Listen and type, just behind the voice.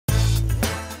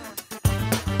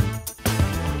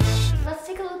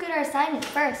assignment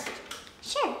first.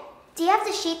 Sure. Do you have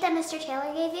the sheet that Mr.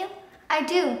 Taylor gave you? I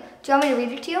do. Do you want me to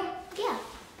read it to you? Yeah.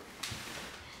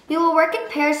 We will work in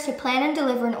pairs to plan and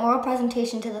deliver an oral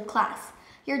presentation to the class.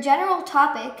 Your general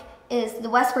topic is the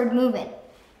westward movement.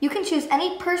 You can choose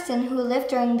any person who lived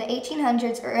during the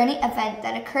 1800s or any event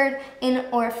that occurred in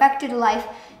or affected life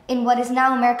in what is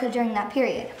now America during that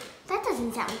period. That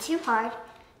doesn't sound too hard.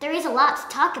 There is a lot to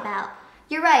talk about.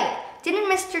 You're right.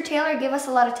 Didn't Mr. Taylor give us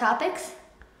a lot of topics?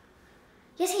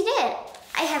 Yes, he did.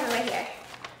 I have it right here.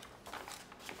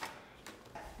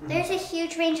 There's a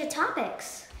huge range of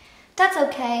topics. That's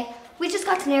okay. We just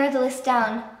got to narrow the list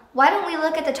down. Why don't we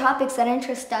look at the topics that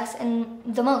interest us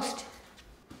the most?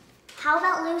 How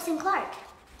about Lewis and Clark?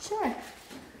 Sure.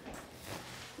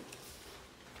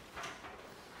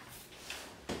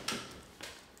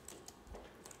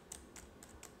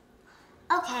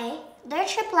 Okay, their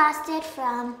trip lasted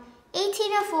from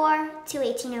 1804 to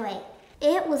 1808.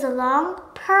 It was a long,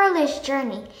 perilous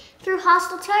journey through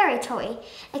hostile territory,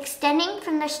 extending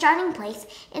from their starting place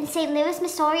in St. Louis,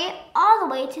 Missouri, all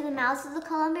the way to the mouths of the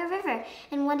Columbia River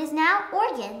in what is now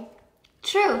Oregon.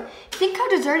 True. Think how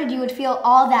deserted you would feel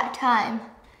all that time.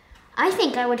 I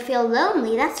think I would feel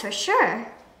lonely, that's for sure.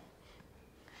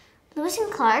 Lewis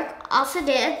and Clark also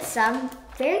did some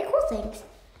very cool things.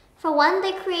 For one,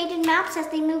 they created maps as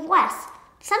they moved west,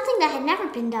 something that had never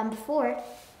been done before.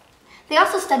 They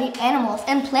also studied animals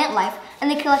and plant life, and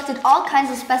they collected all kinds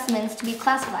of specimens to be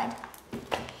classified.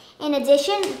 In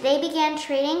addition, they began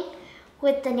trading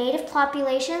with the native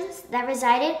populations that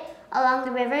resided along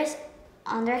the rivers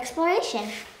on their exploration.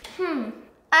 I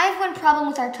have one problem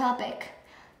with our topic.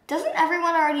 Doesn't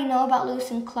everyone already know about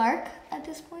Lewis and Clark at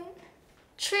this point?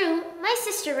 True, my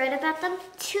sister read about them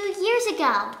 2 years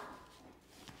ago.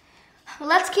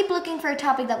 Let's keep looking for a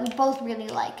topic that we both really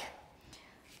like.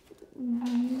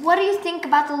 What do you think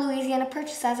about the Louisiana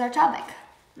Purchase as our topic?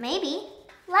 Maybe.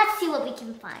 Let's see what we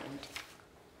can find.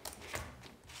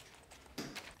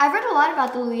 I've read a lot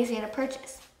about the Louisiana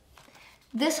Purchase.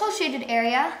 This whole shaded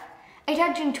area,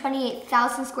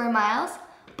 828,000 square miles,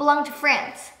 belonged to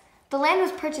France. The land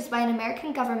was purchased by an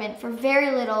American government for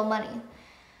very little money,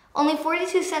 only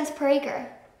 42 cents per acre.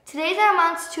 Today that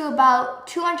amounts to about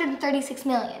 236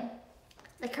 million.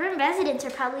 The current residents are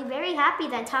probably very happy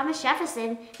that Thomas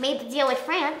Jefferson made the deal with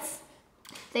France.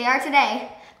 They are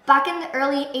today. Back in the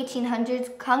early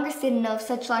 1800s, Congress didn't know if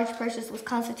such large purchase was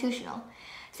constitutional.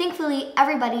 Thankfully,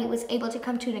 everybody was able to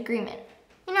come to an agreement.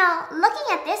 You know,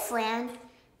 looking at this land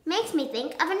makes me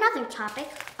think of another topic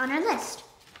on our list,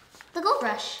 the gold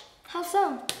rush. How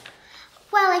so?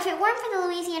 Well, if it weren't for the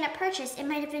Louisiana Purchase, it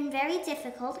might have been very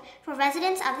difficult for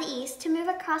residents of the East to move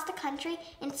across the country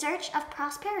in search of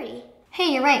prosperity.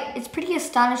 Hey, you're right. It's pretty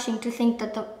astonishing to think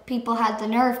that the people had the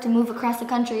nerve to move across the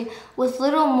country with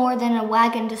little more than a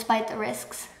wagon despite the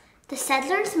risks. The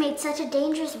settlers made such a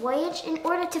dangerous voyage in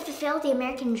order to fulfill the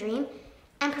American dream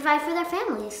and provide for their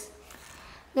families.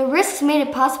 The risks made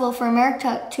it possible for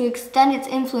America to extend its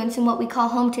influence in what we call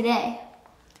home today.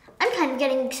 I'm kind of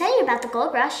getting excited about the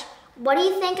gold rush. What do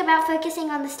you think about focusing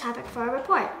on this topic for our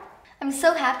report? I'm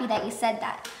so happy that you said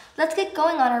that. Let's get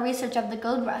going on our research of the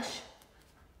gold rush.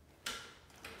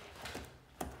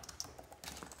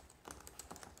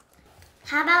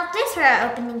 How about this for our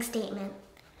opening statement?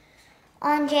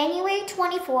 On January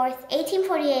 24th,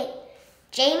 1848,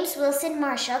 James Wilson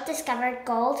Marshall discovered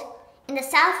gold in the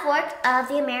South Fork of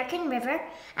the American River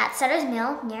at Sutter's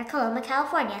Mill near Coloma,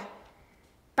 California.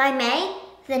 By May,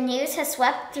 the news has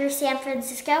swept through San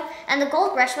Francisco and the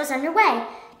gold rush was underway.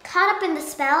 Caught up in the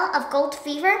spell of gold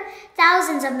fever,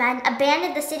 thousands of men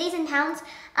abandoned the cities and towns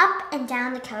up and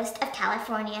down the coast of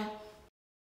California.